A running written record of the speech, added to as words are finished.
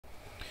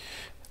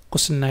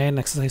Question 9,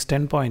 exercise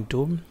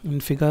 10.2. In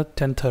figure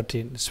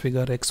 10.13, this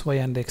figure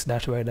xy and x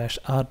dash y dash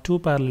are two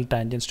parallel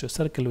tangents to a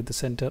circle with the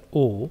center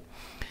O,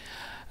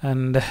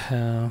 and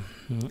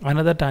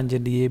another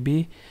tangent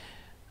AB,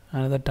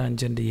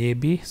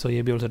 so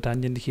AB also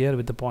tangent here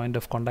with the point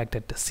of contact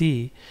at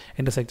C,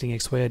 intersecting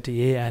xy at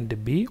A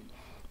and B.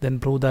 Then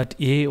prove that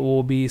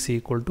AOB is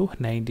equal to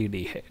 90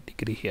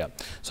 degree here.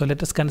 So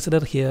let us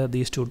consider here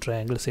these two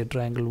triangles, say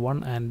triangle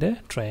 1 and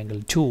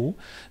triangle 2.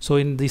 So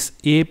in this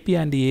AP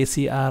and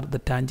AC are the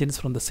tangents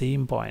from the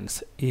same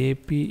points.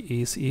 AP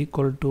is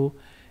equal to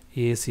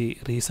AC.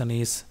 Reason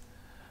is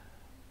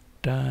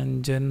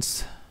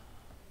tangents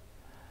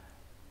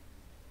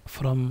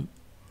from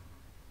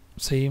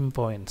same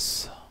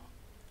points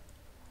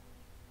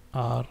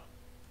are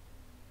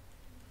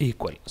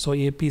equal. So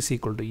AP is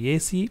equal to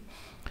AC.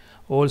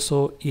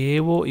 Also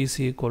AO is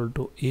equal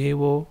to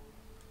AO.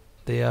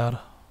 They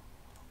are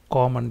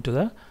common to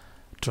the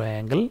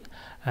triangle,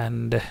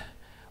 and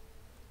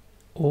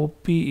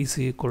OP is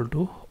equal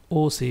to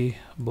OC.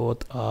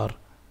 Both are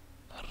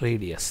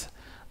radius.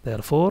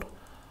 Therefore,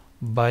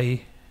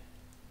 by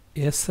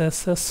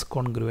SSS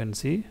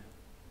congruency,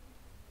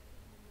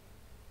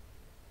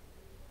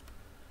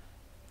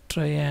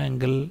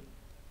 triangle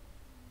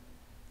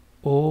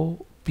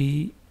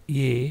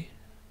OPA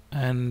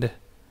and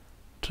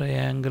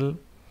triangle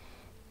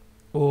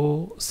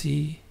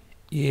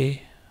OCA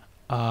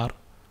are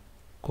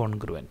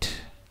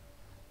congruent.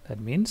 That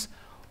means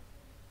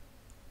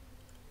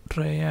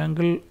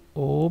triangle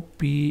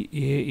OPA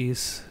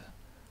is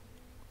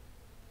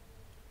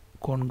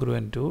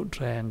congruent to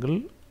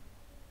triangle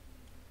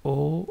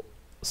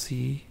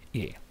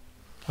OCA.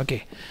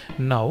 Okay,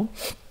 now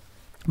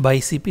by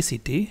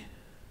CPCT,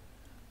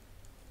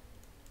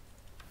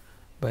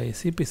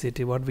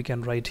 what we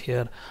can write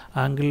here,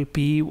 angle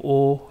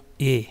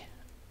POA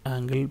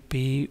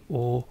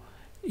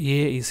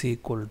is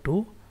equal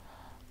to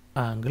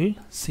angle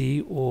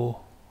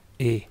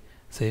COA.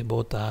 Say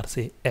both are,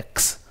 say,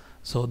 X.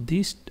 So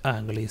this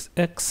angle is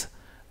X,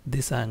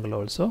 this angle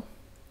also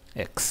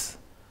X.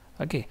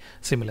 Okay,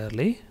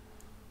 similarly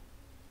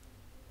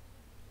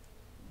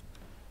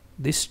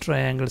this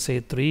triangle, say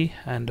 3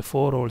 and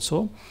 4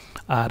 also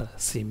are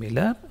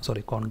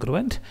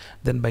congruent.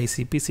 Then by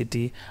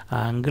CPCT,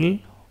 angle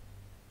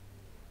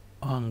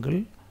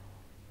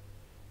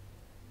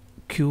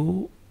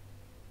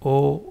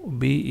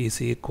QOB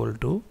is equal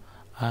to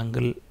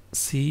angle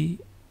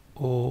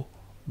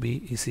COB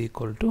is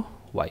equal to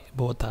Y.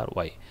 Both are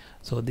Y.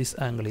 So this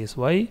angle is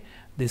Y,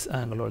 this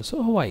angle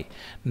also Y.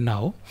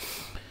 Now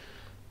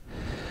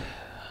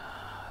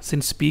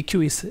since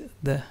PQ is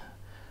the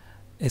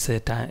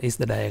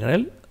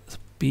diagonal,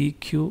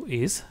 PQ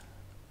is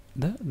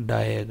the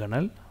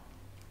diagonal.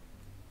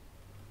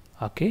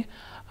 Okay,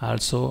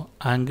 also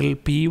angle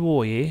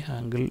POA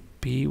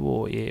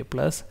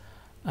plus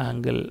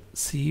angle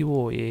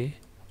COA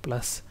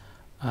plus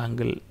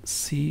angle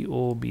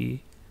COB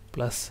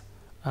plus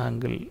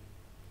angle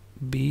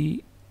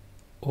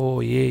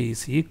BOA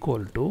is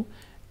equal to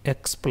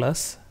X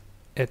plus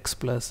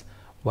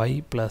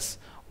Y plus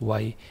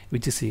Y,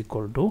 which is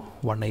equal to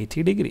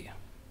 180 degree.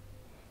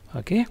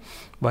 Okay,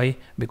 why?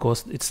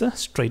 Because it's a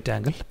straight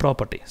angle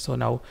property. So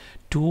now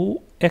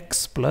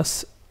 2x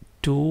plus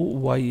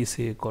 2y is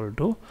equal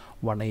to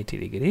 180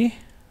 degree.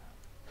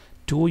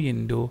 2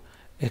 into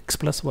x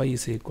plus y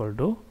is equal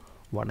to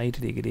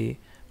 180 degree,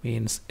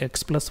 means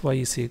x plus y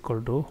is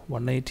equal to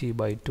 180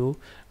 by 2,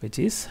 which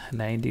is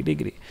 90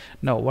 degree.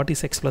 Now what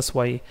is x plus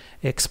y?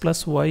 X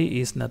plus y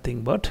is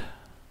nothing but,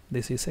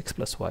 this is x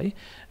plus y,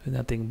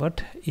 nothing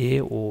but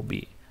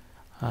AOB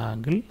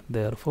angle.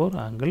 Therefore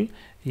angle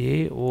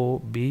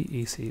AOB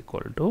is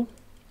equal to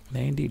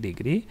 90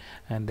 degree,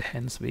 and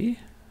hence we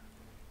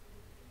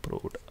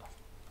proved.